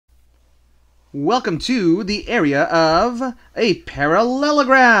Welcome to the area of a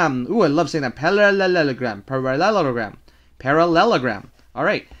parallelogram. Ooh, I love saying that. Parallelogram. Parallelogram. Parallelogram. All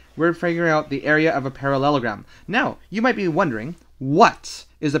right, we're figuring out the area of a parallelogram. Now, you might be wondering, what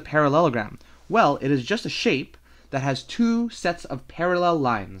is a parallelogram? Well, it is just a shape that has two sets of parallel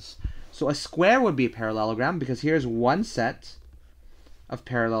lines. So a square would be a parallelogram because here's one set of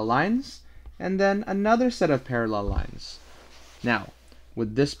parallel lines and then another set of parallel lines. Now,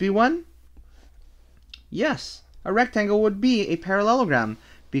 would this be one? Yes, a rectangle would be a parallelogram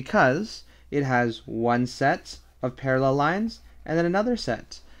because it has one set of parallel lines and then another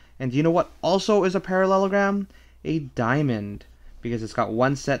set. And do you know what also is a parallelogram? A diamond, because it's got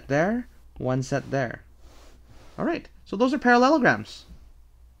one set there, one set there. All right, so those are parallelograms.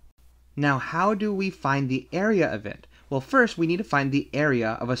 Now, how do we find the area of it? Well, first we need to find the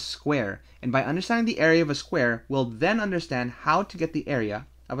area of a square. And by understanding the area of a square, we'll then understand how to get the area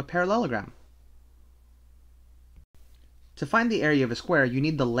of a parallelogram. To find the area of a square, you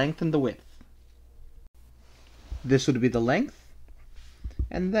need the length and the width. This would be the length,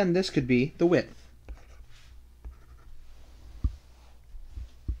 and then this could be the width.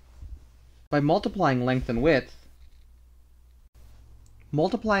 By multiplying length and width,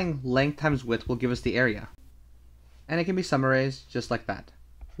 multiplying length times width will give us the area. And it can be summarized just like that.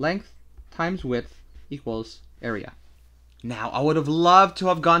 Length times width equals area. Now, I would have loved to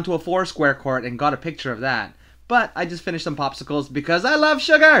have gone to a foursquare court and got a picture of that. But I just finished some popsicles because I love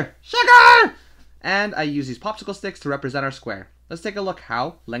sugar! Sugar! And I use these popsicle sticks to represent our square. Let's take a look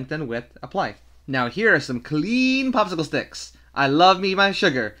how length and width apply. Now here are some clean popsicle sticks. I love me my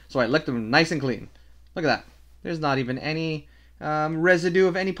sugar, so I licked them nice and clean. Look at that. There's not even any residue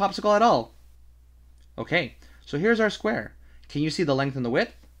of any popsicle at all. Okay, so here's our square. Can you see the length and the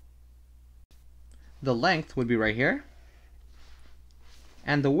width? The length would be right here.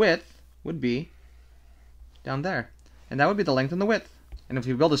 And the width would be down there. And that would be the length and the width. And if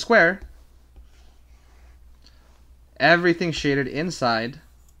we build a square, everything shaded inside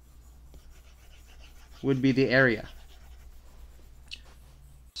would be the area.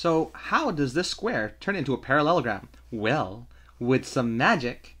 So how does this square turn into a parallelogram? Well, with some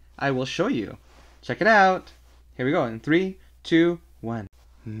magic, I will show you. Check it out. Here we go in 3, 2, 1.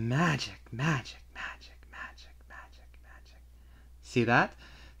 Magic, magic, magic, magic, magic, magic. See that?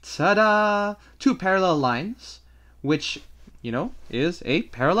 Ta-da! Two parallel lines, which, is a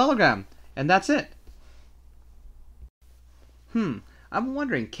parallelogram. And that's it. I'm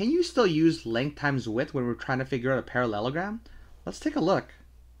wondering, can you still use length times width when we're trying to figure out a parallelogram? Let's take a look.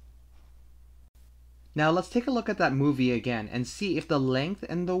 Now let's take a look at that movie again and see if the length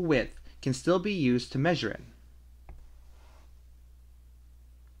and the width can still be used to measure it.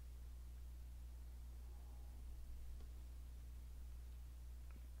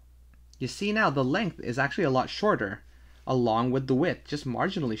 You see now the length is actually a lot shorter, along with the width, just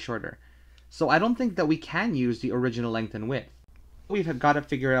marginally shorter. So I don't think that we can use the original length and width. We've got to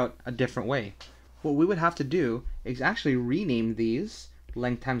figure out a different way. What we would have to do is actually rename these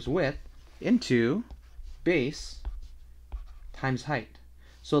length times width into base times height.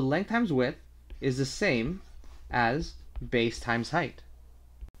 So length times width is the same as base times height.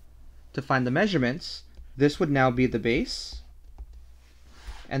 To find the measurements, this would now be the base,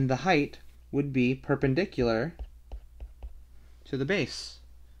 and the height would be perpendicular to the base.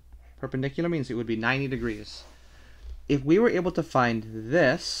 Perpendicular means it would be 90 degrees. If we were able to find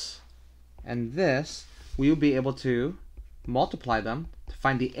this and this, we would be able to multiply them to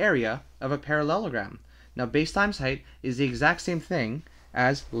find the area of a parallelogram. Now base times height is the exact same thing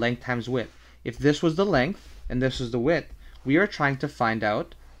as length times width. If this was the length and this was the width, we are trying to find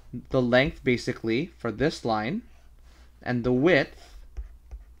out the length basically for this line and the width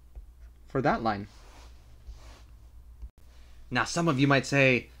for that line. Now some of you might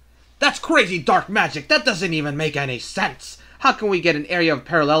say, that's crazy dark magic, that doesn't even make any sense. How can we get an area of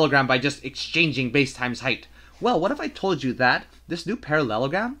parallelogram by just exchanging base times height? Well, what if I told you that this new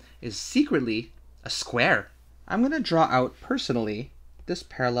parallelogram is secretly a square? I'm going to draw out personally this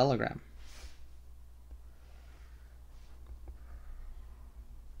parallelogram.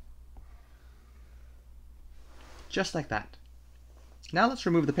 Just like that. Now let's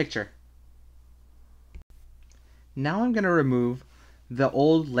remove the picture. Now I'm going to remove the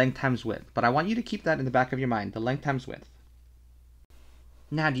old length times width, but I want you to keep that in the back of your mind, the length times width.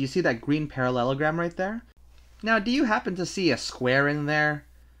 Now, do you see that green parallelogram right there? Now, do you happen to see a square in there?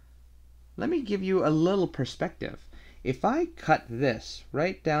 Let me give you a little perspective. If I cut this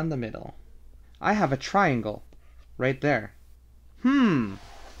right down the middle, I have a triangle right there.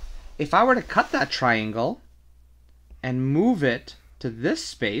 If I were to cut that triangle and move it to this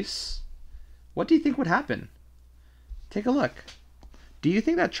space, what do you think would happen? Take a look. Do you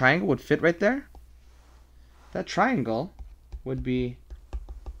think that triangle would fit right there? That triangle would be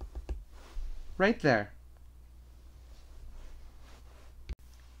right there.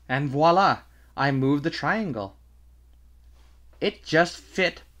 And voila, I moved the triangle. It just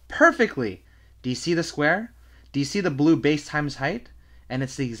fit perfectly. Do you see the square? Do you see the blue base times height? And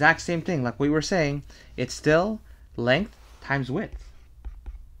it's the exact same thing like we were saying. It's still length times width.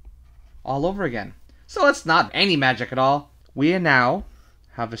 All over again. So it's not any magic at all. We now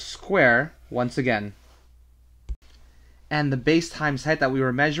have a square once again. And the base times height that we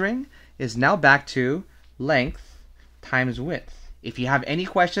were measuring is now back to length times width. If you have any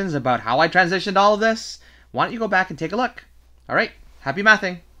questions about how I transitioned all of this, why don't you go back and take a look. All right, happy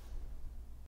mathing.